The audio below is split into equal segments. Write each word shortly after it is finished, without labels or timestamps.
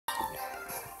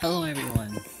Hello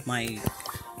everyone, my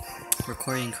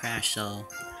recording crashed, so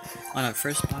on our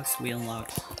first box we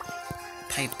unlocked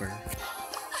Piper.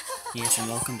 Yes, and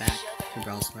welcome back to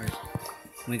Brawl.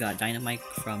 We got Dynamike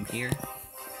from here,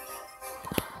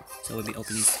 so we'll be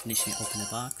finishing open the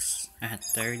box. I had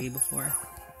 30 before.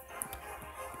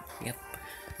 Yep,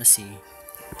 let's see.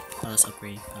 Oh, let's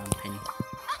upgrade Penny.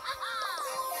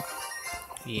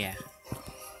 Yeah.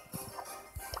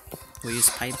 We'll use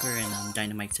Piper and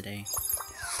Dynamike today.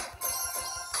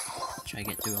 Try to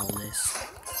get through all this.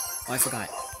 Oh, I forgot.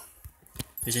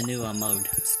 There's a new mode.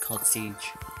 It's called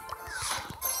Siege.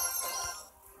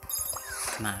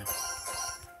 Come on.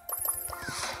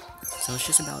 So it's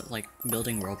just about like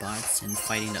building robots and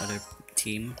fighting the other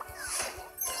team.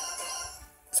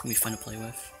 It's gonna be fun to play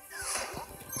with.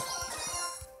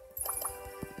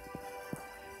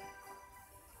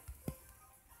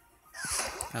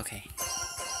 Okay.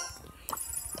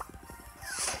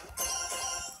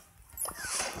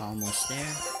 Almost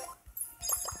there.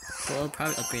 We'll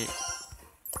probably upgrade it.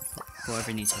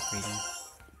 Whoever needs upgrading.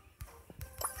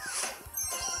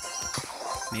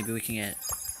 Maybe we can get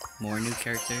more new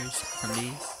characters from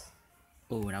these.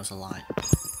 Oh, that was a lot.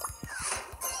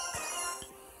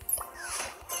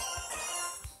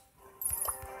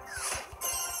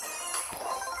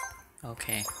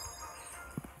 Okay.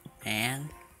 And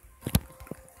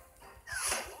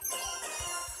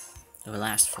the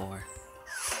last four.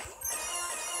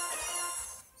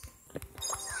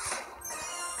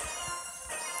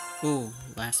 Ooh,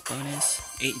 last bonus,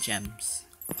 8 gems.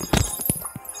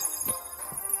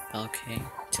 Okay,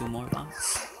 2 more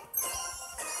box.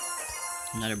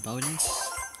 Another bonus.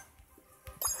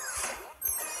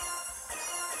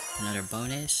 Another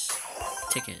bonus.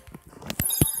 Ticket.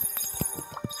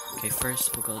 Okay,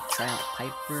 first we'll go try out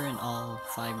Piper in all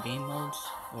 5 game modes,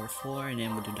 or 4, and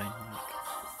then we'll do Dynamike.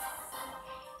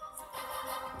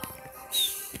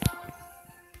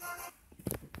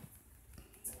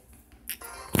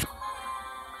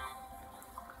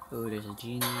 Oh, there's a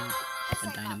genie, a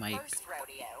Dynamike.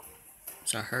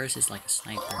 So hers is like a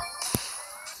sniper.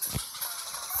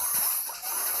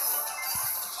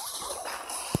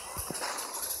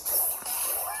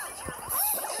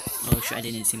 Oh shit, I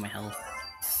didn't see my health.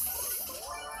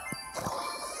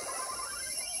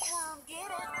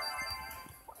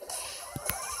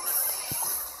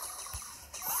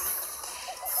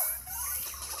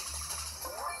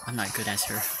 I'm not good as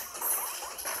her.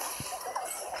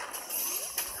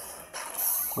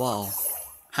 Whoa,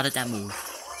 how did that move?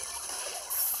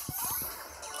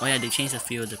 Oh yeah, they changed a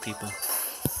few of the people.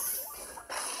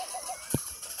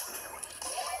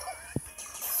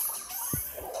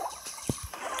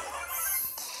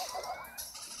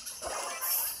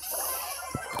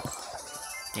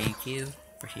 Thank you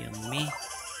for healing me.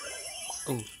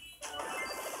 Oh.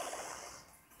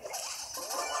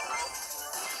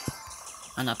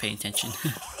 I'm not paying attention.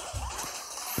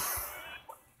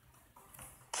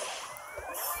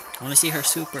 I want to see her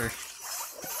super.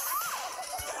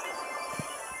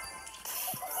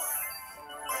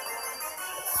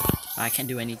 I can't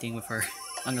do anything with her.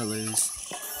 I'm gonna lose.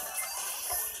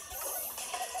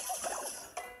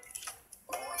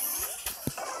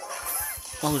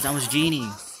 Oh, that was Genie.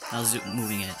 I was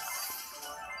moving it.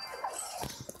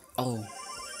 Oh.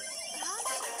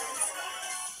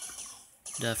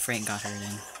 The Frank got her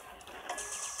then.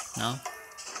 No?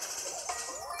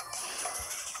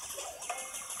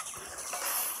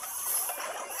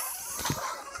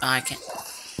 I can't.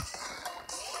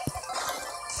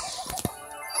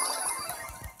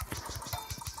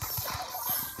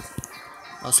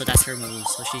 Oh, so that's her move,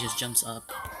 so she just jumps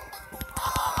up.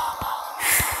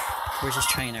 We're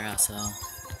just trying her out, so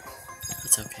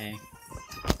it's okay.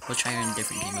 We'll try her in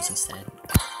different games instead.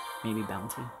 Maybe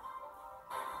Bounty.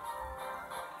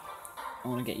 I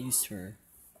want to get used to her.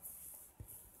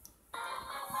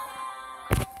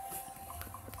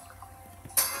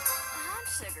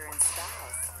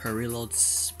 Her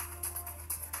reloads.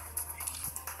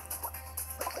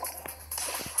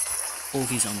 Oh,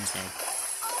 he's almost dead.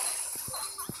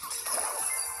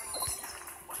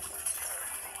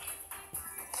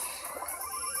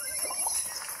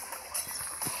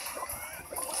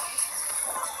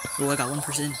 Oh, I got one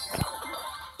person.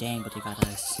 Dang, but they got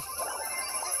us.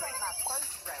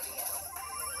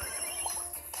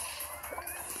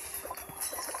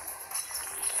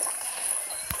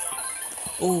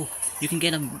 Oh, you can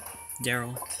get him,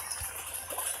 Daryl.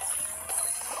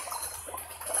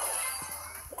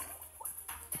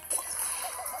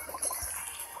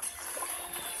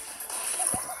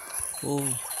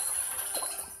 Oh.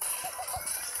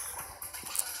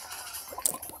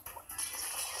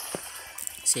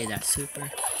 Say that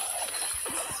super.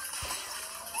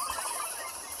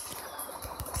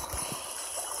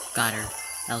 Got her.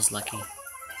 That was lucky.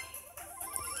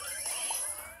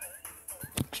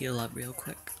 Heal up real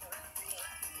quick.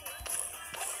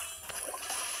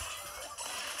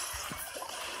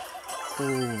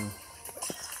 Ooh.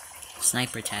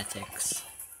 Sniper tactics.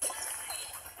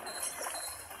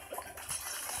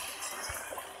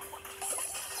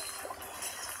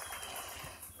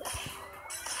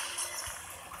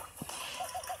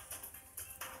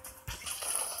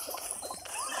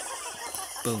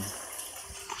 Boom.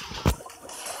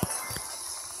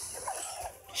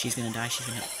 She's gonna die, she's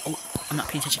gonna... Oh, I'm not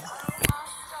paying attention.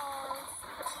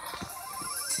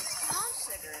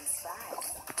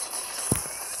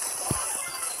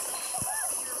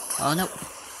 Oh no.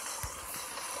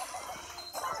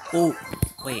 Oh,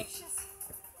 wait.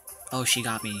 Oh, she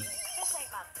got me.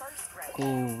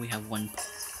 Oh, we have one.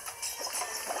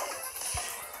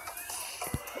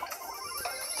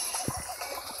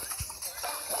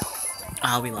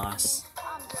 Ah, we lost.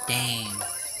 Dang.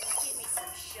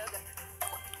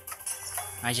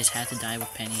 I just had to die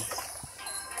with Penny.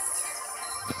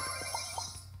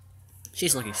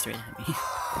 She's looking straight at me.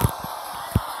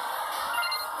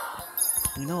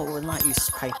 You know what, we'll not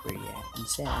use Piper yet.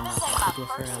 Instead, I'm not going to go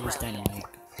for I'll use Dynamike.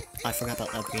 I forgot about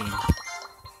upgrading.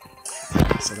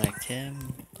 Select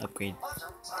him. Upgrade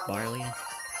Barley.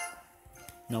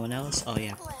 No one else? Oh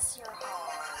yeah.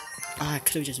 Ah, I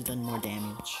could have just done more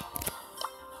damage.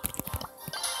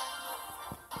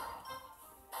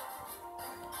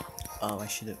 Oh, I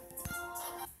should have.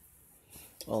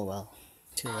 Oh well.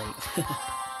 Too late.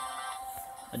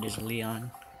 And there's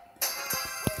Leon.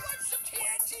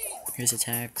 Here's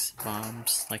attacks,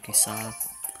 bombs, like you saw.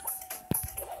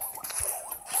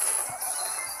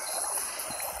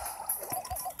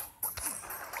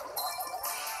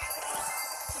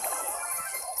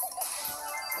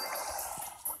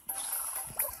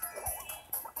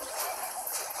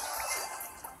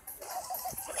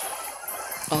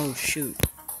 Oh shoot,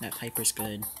 that Piper's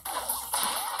good.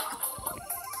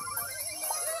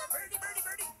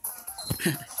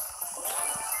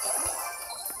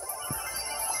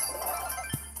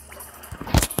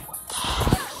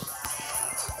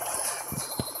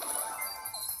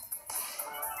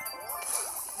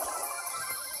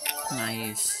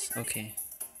 Nice, okay.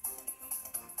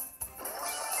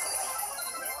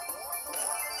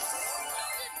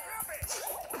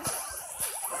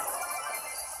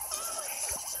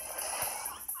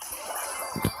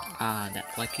 Ah, that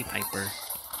lucky Piper.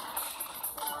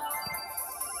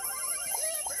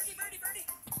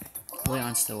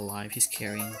 Leon's still alive, he's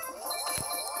carrying.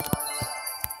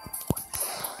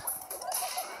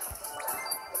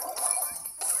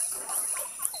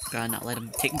 Gotta not let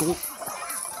him take gold.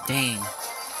 Dang.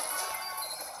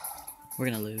 We're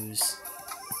gonna lose.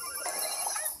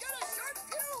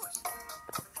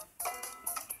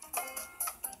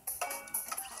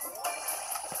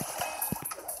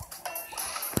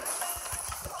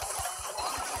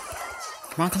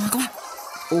 Come on, come on, come on!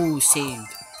 Oh,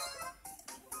 saved.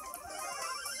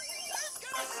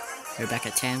 We're back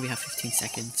at 10, we have 15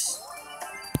 seconds.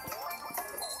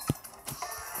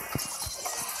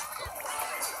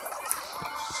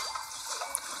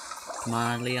 Come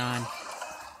on, Leon.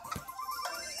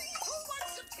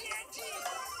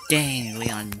 Dang,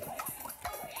 Leon.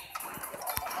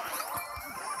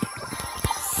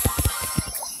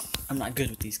 I'm not good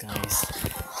with these guys.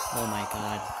 Oh my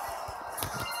god.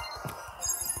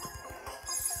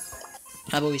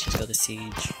 How about we just go to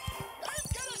Siege?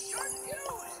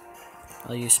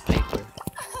 I'll use Piper.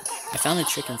 I found a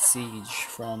trick in Siege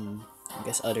from, I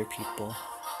guess, other people.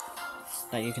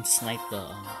 That you can snipe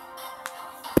the,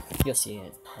 you'll see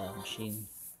it, machine.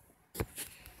 Give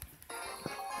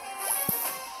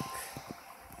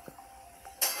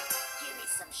me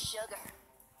some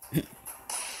sugar.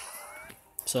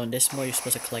 So in this mode, you're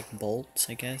supposed to collect bolts,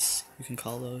 I guess you can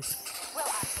call those. Well,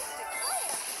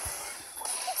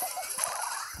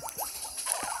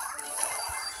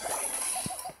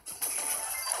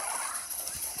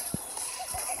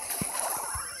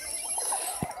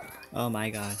 Oh my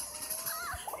god.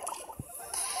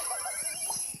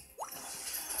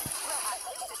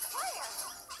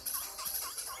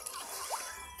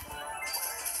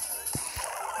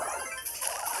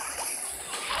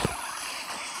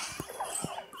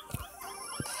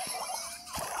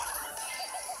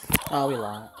 Oh, we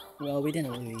lost. Well, we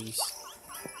didn't lose.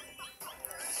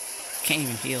 Can't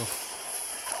even heal.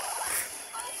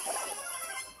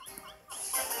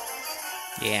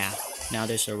 Yeah, now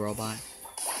there's a robot.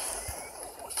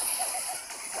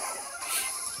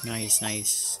 Nice,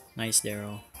 nice. Nice,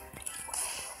 Daryl.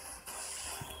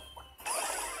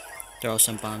 Throw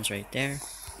some bombs right there.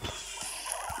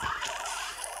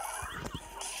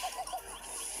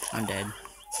 I'm dead.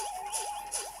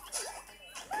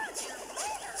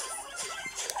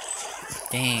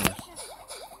 Dang.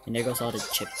 And there goes all the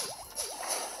chip.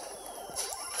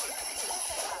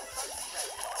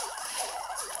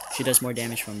 She does more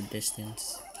damage from a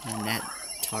distance. And that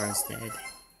Tara's dead.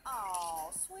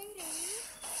 Oh, sweetie.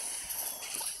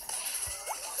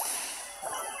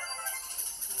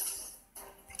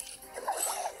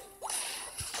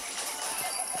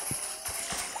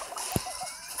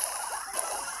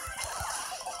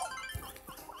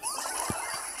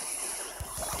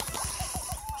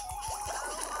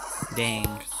 Dang.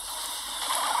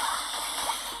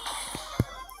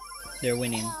 They're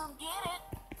winning. Get it.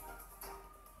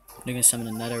 They're gonna summon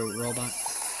another robot.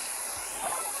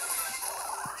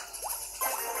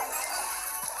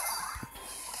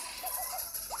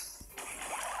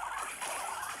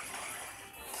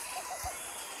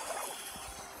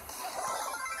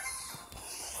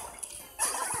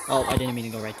 Oh, I didn't mean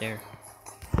to go right there.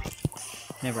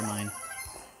 Never mind.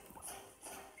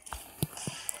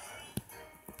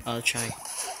 I'll try.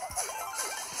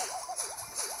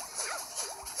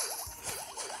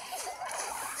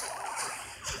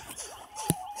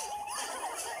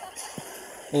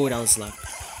 Oh, that was luck.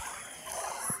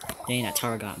 Dang, that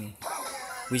tower got me.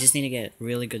 We just need to get a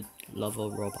really good level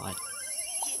robot.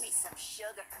 Give me some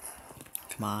sugar.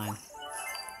 Come on.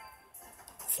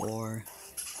 4.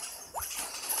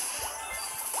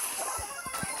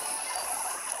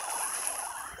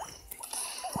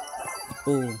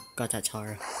 Oh, got that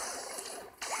tower.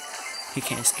 He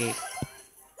can't escape.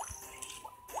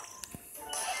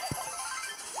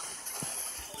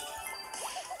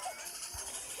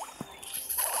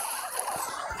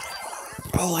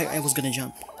 Oh, I was gonna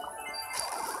jump.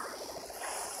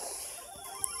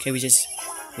 Okay, we just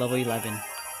level 11.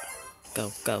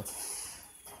 Go, go.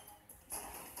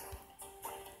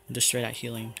 Destroy that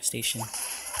healing station.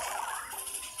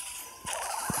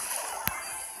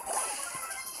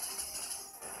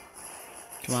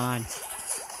 Come on.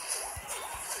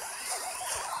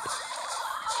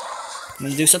 I'm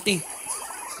gonna do something.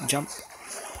 Jump.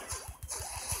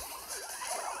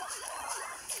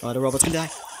 Oh, the robot's gonna die.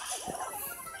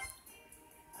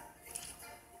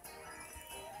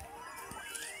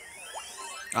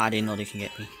 Oh, I didn't know they can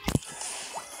get me.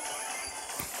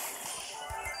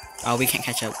 Oh, we can't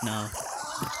catch up. No.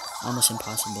 Almost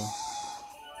impossible.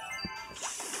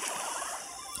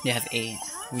 They have 8.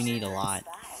 We need a lot.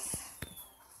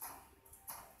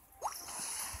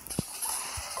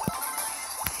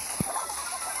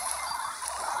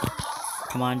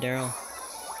 Come on, Daryl.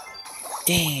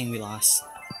 Dang, we lost. This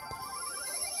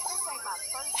ain't my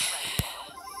first race.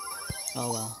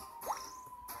 Oh well.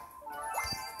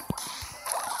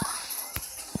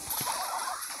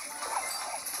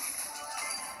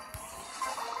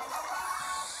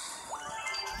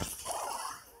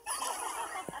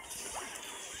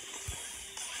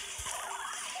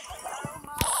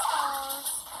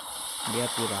 Yep,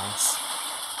 we lost.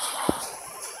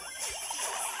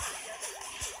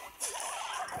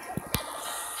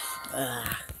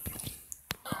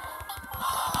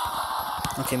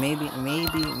 Okay,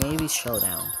 maybe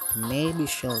showdown. Maybe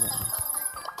showdown.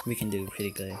 We can do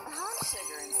pretty good. Hot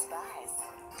sugar and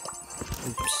spice.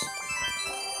 Oops.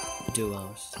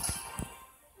 Duos.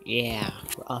 Yeah,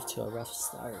 we're off to a rough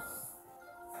start.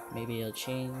 Maybe it'll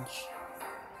change.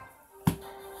 Give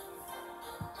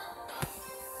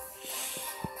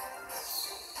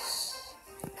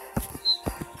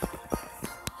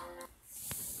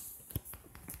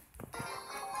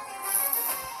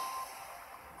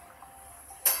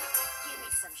me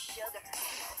some sugar.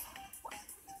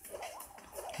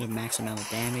 The max amount of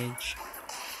damage.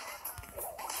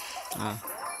 Ah.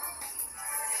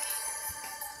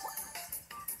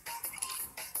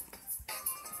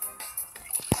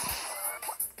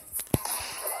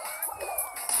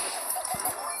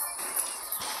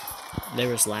 There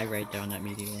was lag right there on that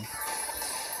meteor.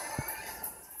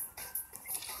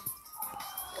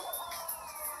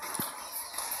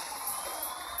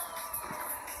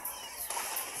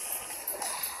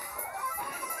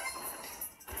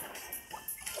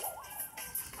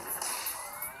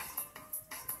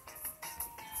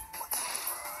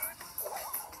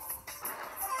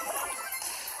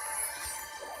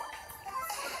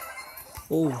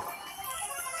 Oh.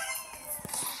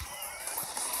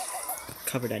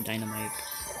 Cover that Dynamike.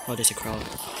 Oh, there's a crowd.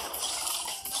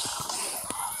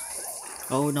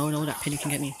 Oh no, no, that penny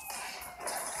can get me.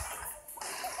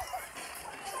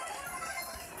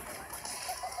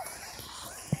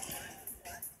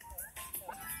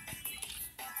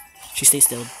 She stays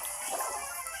still.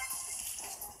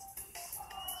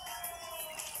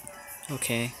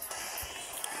 Okay.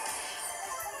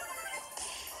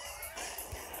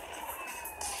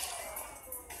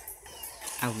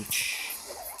 Ouch.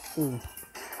 Ooh.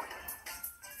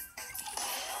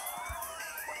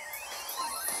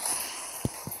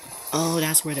 Oh,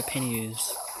 that's where the penny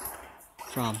is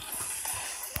from.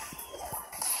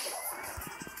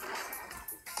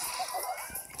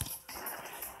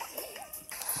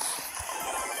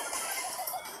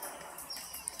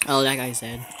 Oh, that guy's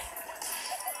dead.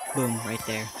 Boom, right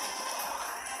there.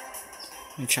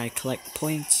 I'm gonna try to collect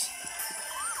points.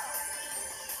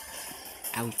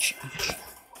 Ouch, ouch.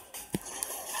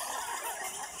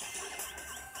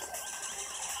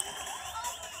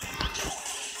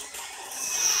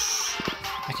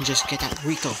 I can just get that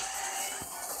Rico.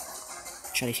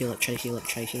 Try to heal up, try to heal up,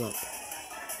 try to heal up.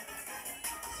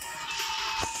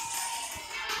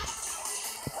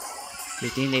 You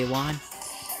think they won?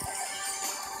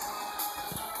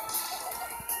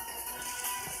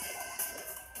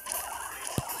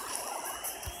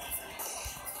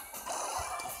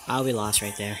 Oh, we lost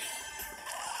right there.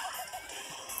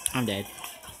 I'm dead.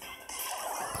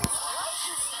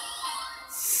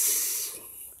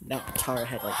 That Tara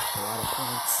had like a lot of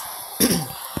points.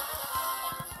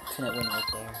 Couldn't win right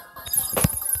there.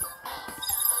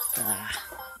 Ah.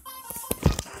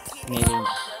 Maybe.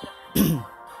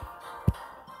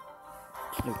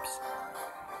 Oops.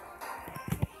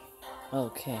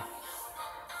 Okay.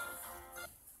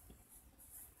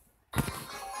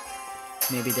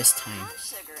 Maybe this time. More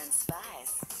sugar and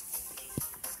spice.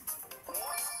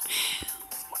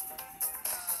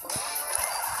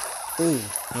 Ooh,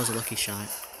 that was a lucky shot.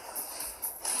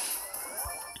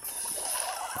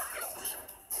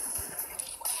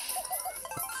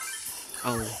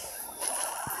 Oh.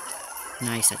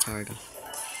 Nice, that target.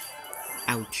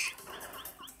 Ouch.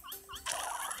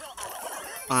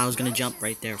 Oh, I was gonna jump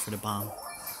right there for the bomb.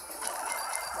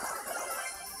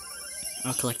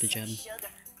 I'll collect the gem. Sugar.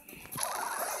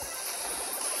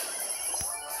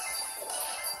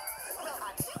 Well,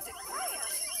 I do declare.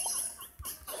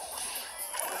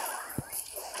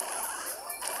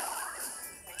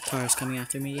 Tara's coming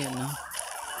after me yet? No?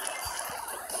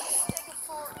 Stick a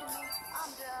fork in me.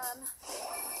 I'm done.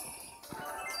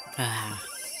 Ah.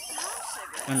 More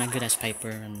sugar. I'm not good as Piper.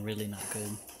 I'm really not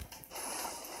good.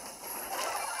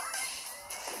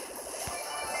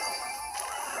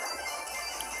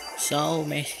 So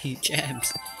many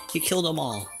gems. You killed them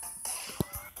all.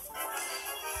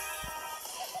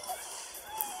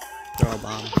 Throw a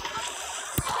bomb.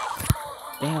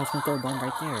 Damn, I was gonna throw a bomb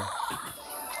right there. More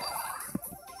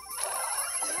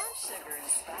sugar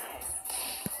and spice.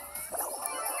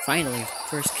 Finally,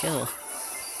 first kill.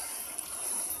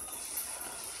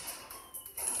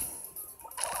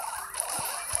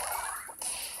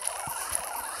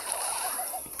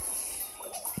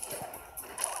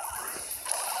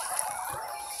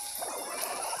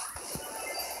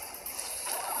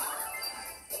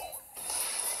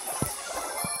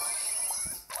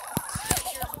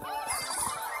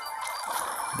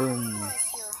 Boom.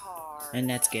 Bless your heart. And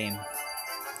that's game.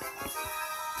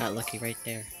 Got lucky right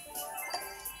there.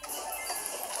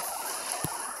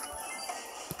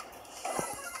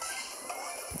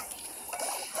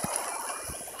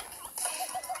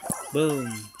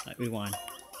 Boom. We won.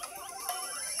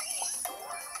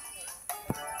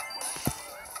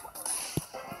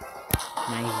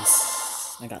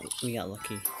 Nice. We got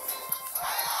lucky.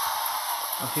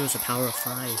 Oh, he was a power of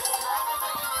 5.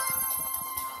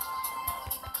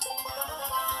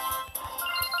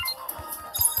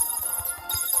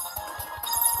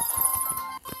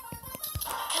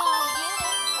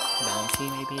 Bounty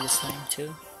maybe this time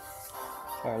too.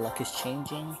 Our luck is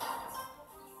changing.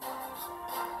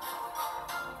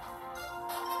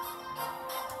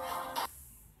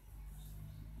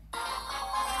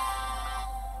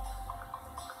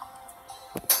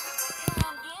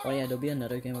 Oh yeah, there'll be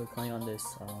another game we're playing on this,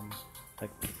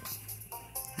 like,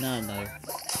 not another.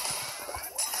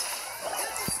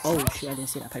 Oh shoot, I didn't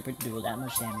see that Piper do that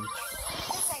much damage.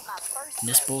 This ain't my first And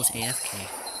this rodeo. bull's AFK.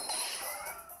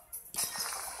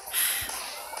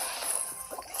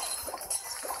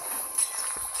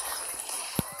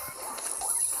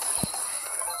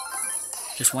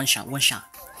 Just one shot, one shot.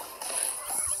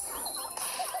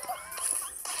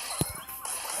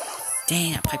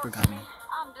 Damn, Piper got me.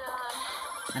 I'm done.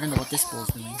 I don't know what this bull's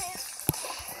doing.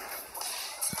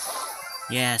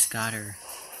 Yes, got her.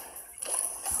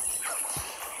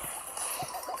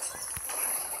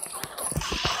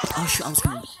 Oh shoot,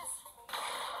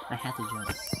 I had to jump.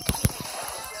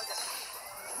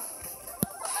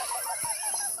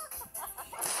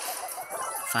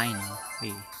 Finally.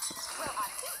 Well, I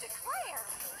do declare.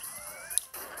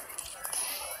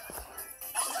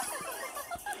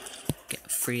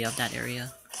 Get free of that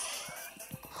area.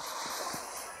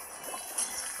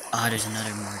 Ah, there's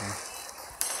another mortar.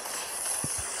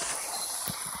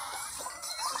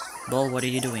 Bull, what are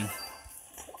you doing?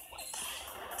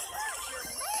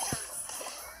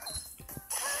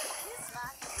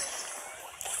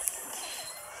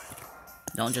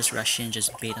 Don't just rush in,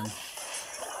 just bait him.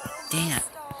 Damn!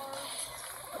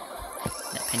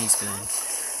 That penny's good.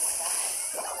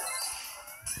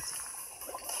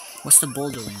 What's the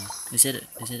bull doing? Is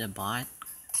it a bot?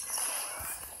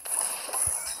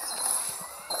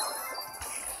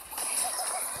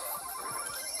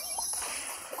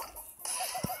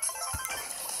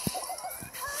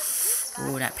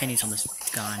 Oh, that penny's almost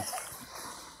gone.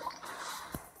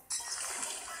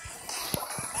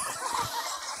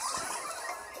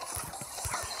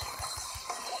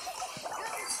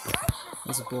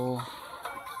 This bull.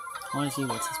 I want to see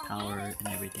what's his power and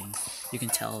everything. You can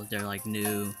tell if they're like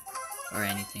new or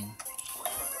anything.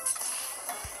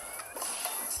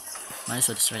 Might as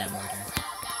well destroy that mortar.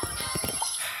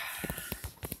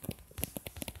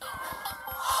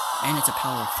 And it's a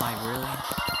power of 5, really?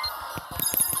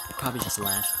 Probably just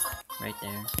left right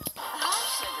there.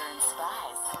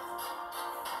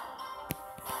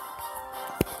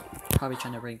 Probably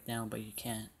trying to break down, but you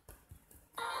can't.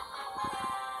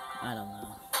 I don't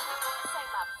know. This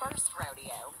ain't my first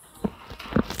rodeo.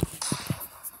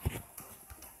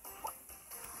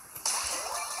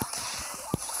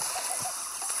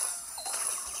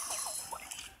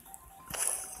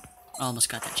 Almost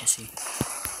got that, Jesse.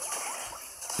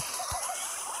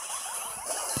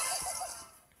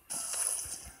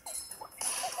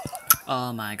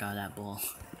 Oh my god, that bull.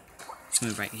 Let's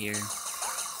move right here.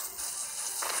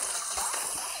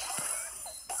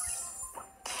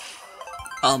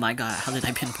 Oh my god, how did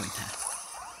I pinpoint that?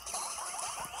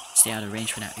 Stay out of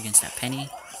range for that against that penny.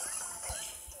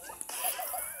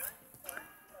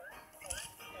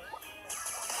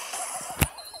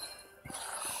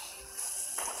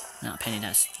 Not Penny,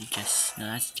 that's Jess. No,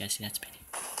 that's Jesse, that's Penny.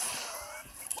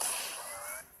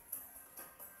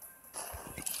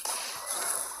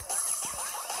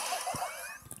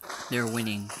 They're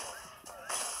winning.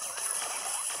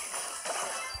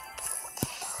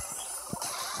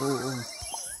 Ooh.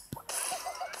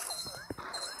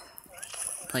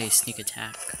 Play a sneak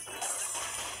attack.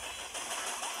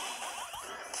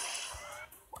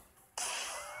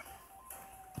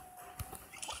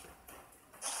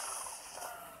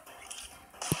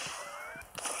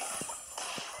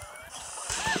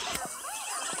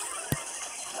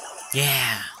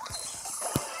 Yeah.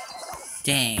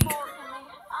 Dang. I'm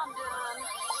done.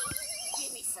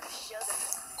 Give me some sugar.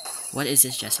 What is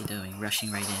this Jesse doing?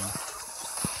 Rushing right in.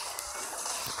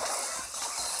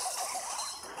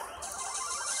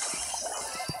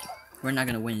 We're not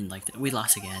gonna win like that. We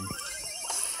lost again.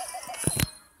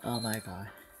 Oh my god.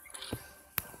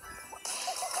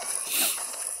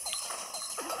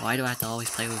 Why do I have to always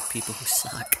play with people who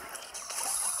suck?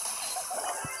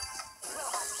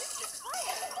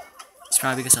 It's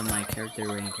probably because of my character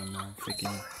rank and my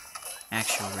freaking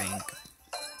actual rank.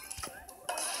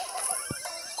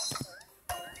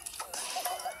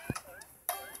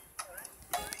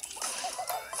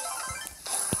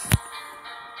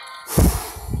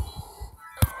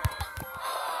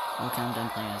 Okay, I'm done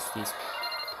playing as these.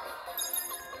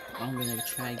 I'm gonna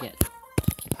try get.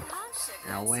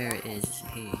 Now where is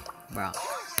he? Brawl.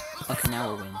 Okay, now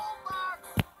we'll win.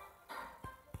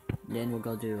 Then we'll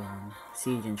go do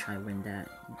Siege and try to win that.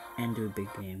 And do a big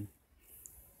game.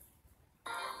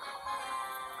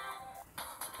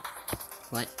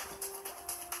 What?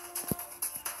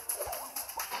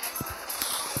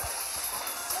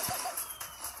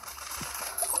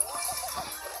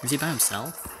 Is he by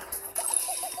himself?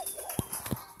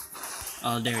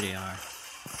 Oh, there they are.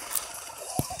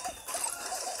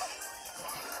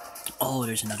 Oh,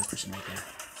 there's another person right there.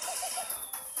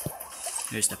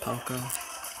 There's the Poco.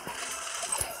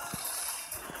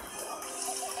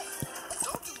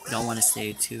 Don't want to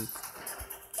stay too.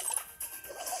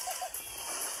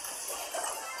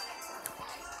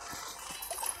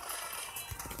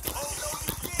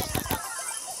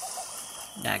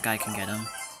 That guy can get him.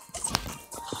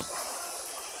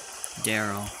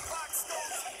 Daryl.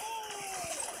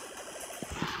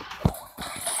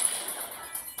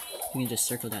 You can just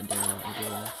circle that Daryl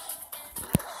everywhere.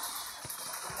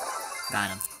 Got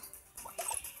him.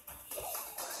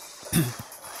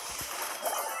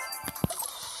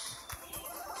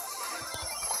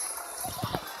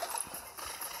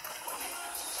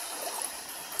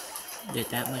 Did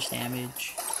that much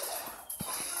damage?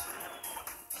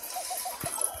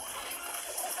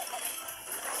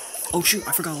 Oh shoot,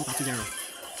 I forgot all about the Daryl.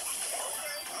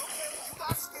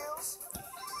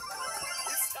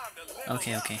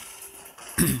 Okay.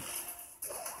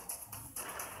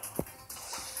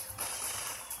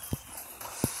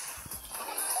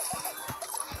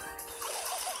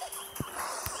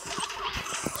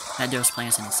 That dude was playing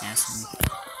as an assassin.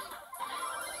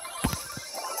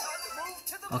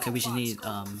 Okay, we just need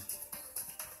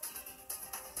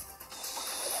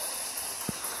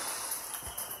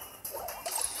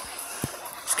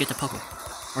just get the Poco.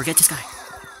 Or get this guy.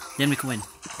 Then we can win.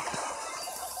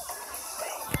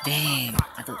 Dang,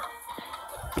 I thought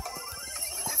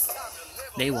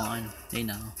they won. They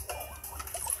know.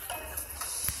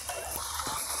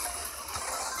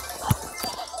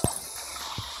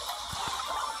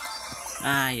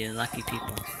 Ah, you lucky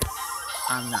people.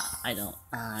 I'm not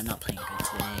playing good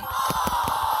today.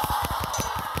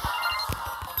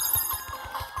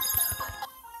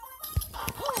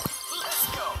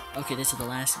 Okay, this is the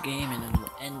last game and then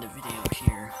we'll end the video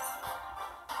here.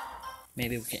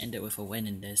 Maybe we can end it with a win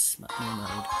in this new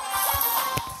mode.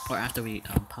 Or after we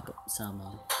pop up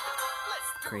some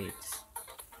crates.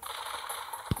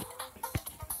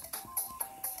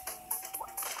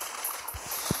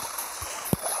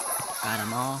 Got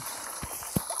them all.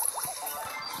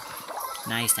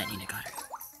 Nice, that Nina got her.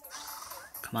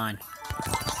 Come on.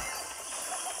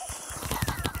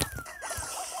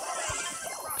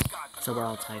 So we're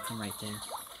all tied from right there.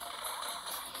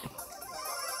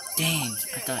 Dang,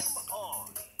 I thought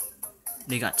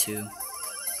they got 2.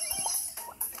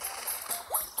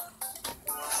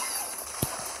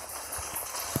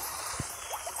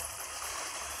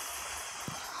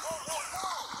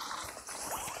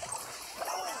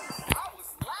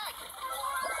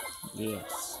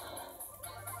 Yes.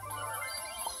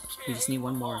 We just need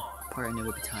one more part and it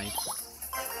will be tied.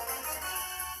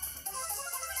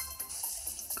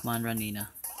 Come on, run, Nina.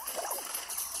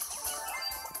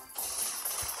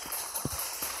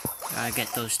 Gotta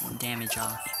get those damage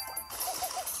off.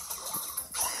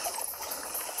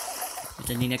 If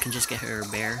the Nina can just get her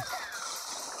bear.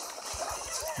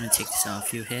 I'm gonna take this on a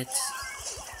few hits.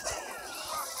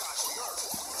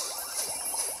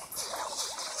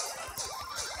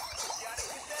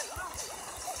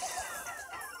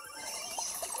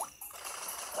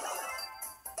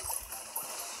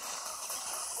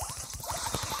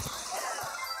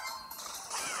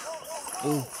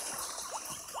 Oh.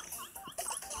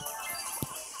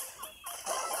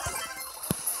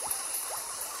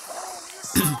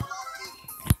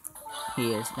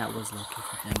 He is. That was lucky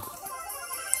for him.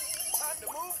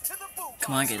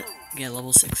 Come on, get a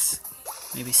level 6.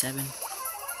 Maybe 7.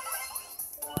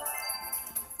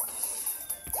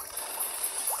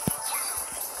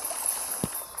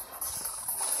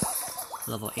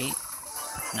 Level 8.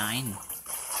 9.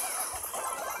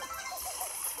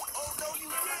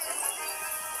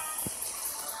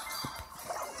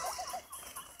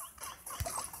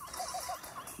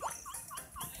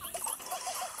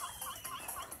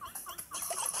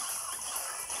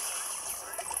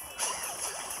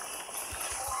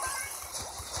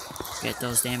 Get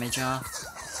those damage off.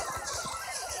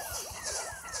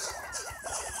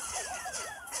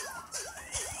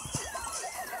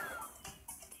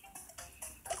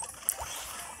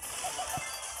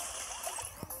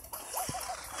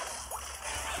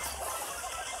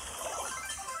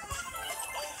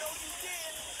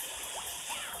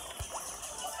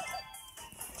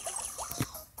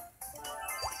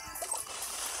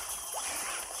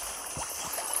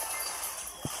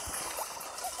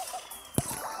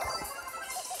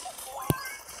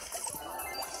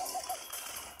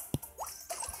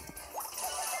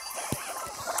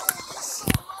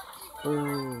 Oh,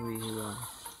 we won.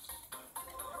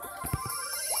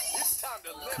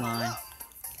 Come on.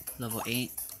 Level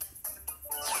 8.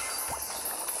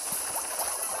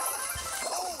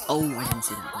 Oh, I didn't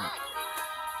see that back.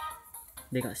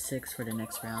 They got 6 for the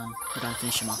next round. We gotta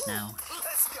finish them off now.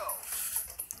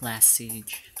 Last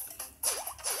siege.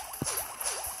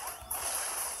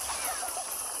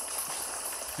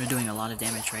 We're doing a lot of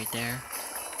damage right there.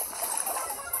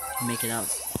 Make it out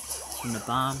from the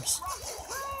bombs.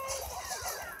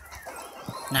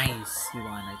 Nice, we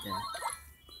won right there.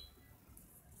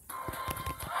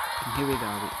 And here we go,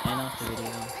 we end off the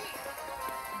video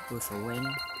with a win.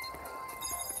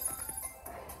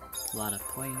 A lot of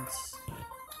points.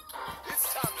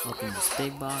 Open this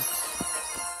big box.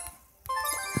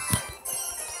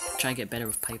 Try to get better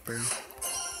with Piper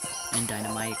and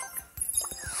Dynamike.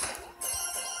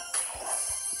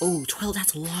 Oh, 12,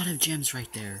 that's a lot of gems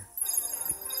right there.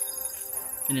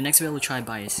 In the next video, we'll try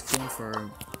buy a skin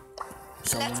for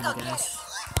someone, I guess.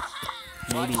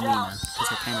 Maybe Nina, because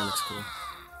her panda looks cool.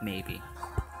 Maybe.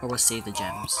 Or we'll save the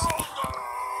gems.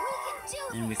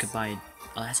 And we could buy...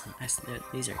 Oh,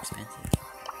 these are expensive.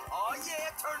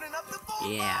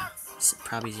 Yeah, so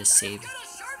probably just save.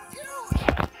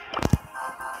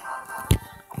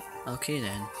 Okay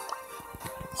then.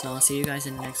 So I'll see you guys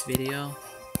in the next video.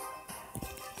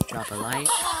 drop a like,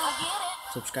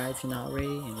 subscribe if you're not already,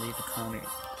 and leave a comment.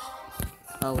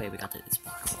 Oh wait, we got this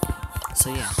box.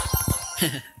 So yeah.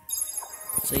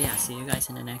 So yeah, see you guys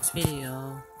in the next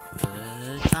video.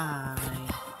 Goodbye.